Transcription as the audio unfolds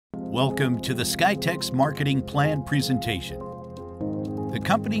Welcome to the SKYTEX Marketing Plan presentation. The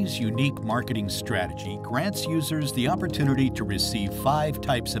company's unique marketing strategy grants users the opportunity to receive 5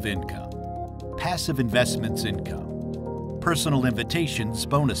 types of income: passive investments income, personal invitations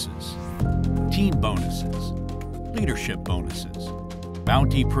bonuses, team bonuses, leadership bonuses,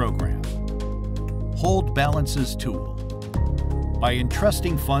 bounty program, hold balances tool. By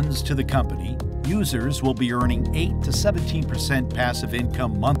entrusting funds to the company, users will be earning 8 to 17% passive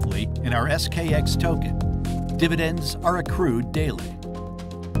income monthly in our SKYTEX token. Dividends are accrued daily.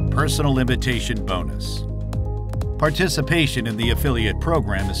 Personal invitation bonus. Participation in the affiliate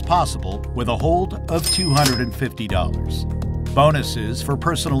program is possible with a hold of $250. Bonuses for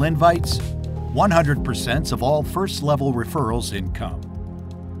personal invites: 100% of all first-level referrals income.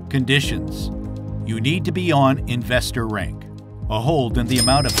 Conditions: you need to be on investor rank. A hold in the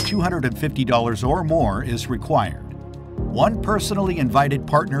amount of $250 or more is required. 1 personally invited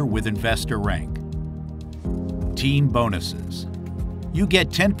partner with investor rank. Team bonuses. You get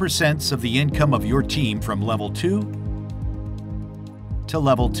 10% of the income of your team from level 2 to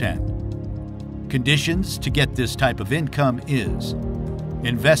level 10. Conditions to get this type of income is: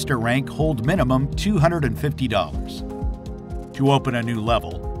 investor rank hold minimum $250. To open a new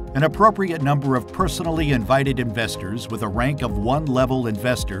level, an appropriate number of personally invited investors with a rank of 1 level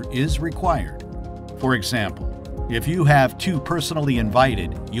investor is required. For example, if you have 2 personally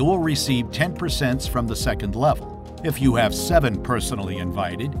invited, you will receive 10% from the 2nd level. If you have 7 personally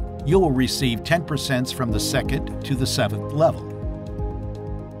invited, you will receive 10% from the 2nd to the 7th level.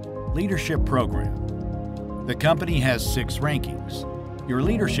 Leadership program. The company has 6 rankings. Your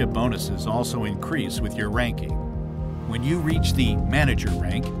leadership bonuses also increase with your ranking. When you reach the manager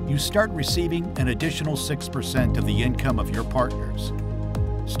rank, you start receiving an additional 6% of the income of your partners.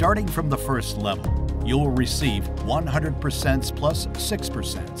 Starting from the 1st level, you will receive 100% plus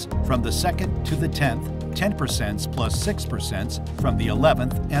 6% from the 2nd to the 10th, 10% plus 6% from the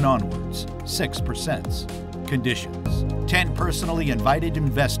 11th and onwards, 6%. Conditions: 10 personally invited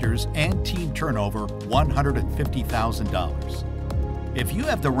investors and team turnover $150,000. If you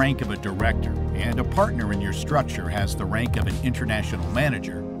have the rank of a director and a partner in your structure has the rank of an international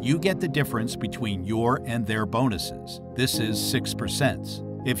manager, you get the difference between your and their bonuses. This is 6%.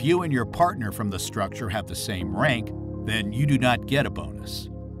 If you and your partner from the structure have the same rank, then you do not get a bonus.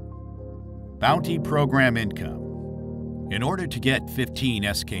 Bounty program income. In order to get 15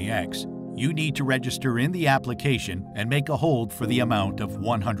 SKYTEX, you need to register in the application and make a hold for the amount of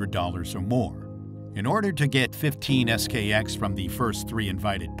 $100 or more. In order to get 15 SKYTEX from the first 3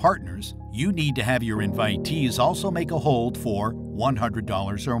 invited partners, you need to have your invitees also make a hold for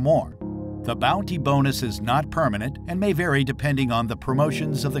 $100 or more. The bounty bonus is not permanent and may vary depending on the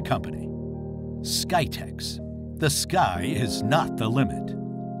promotions of the company. SKYTEX. The sky is not the limit.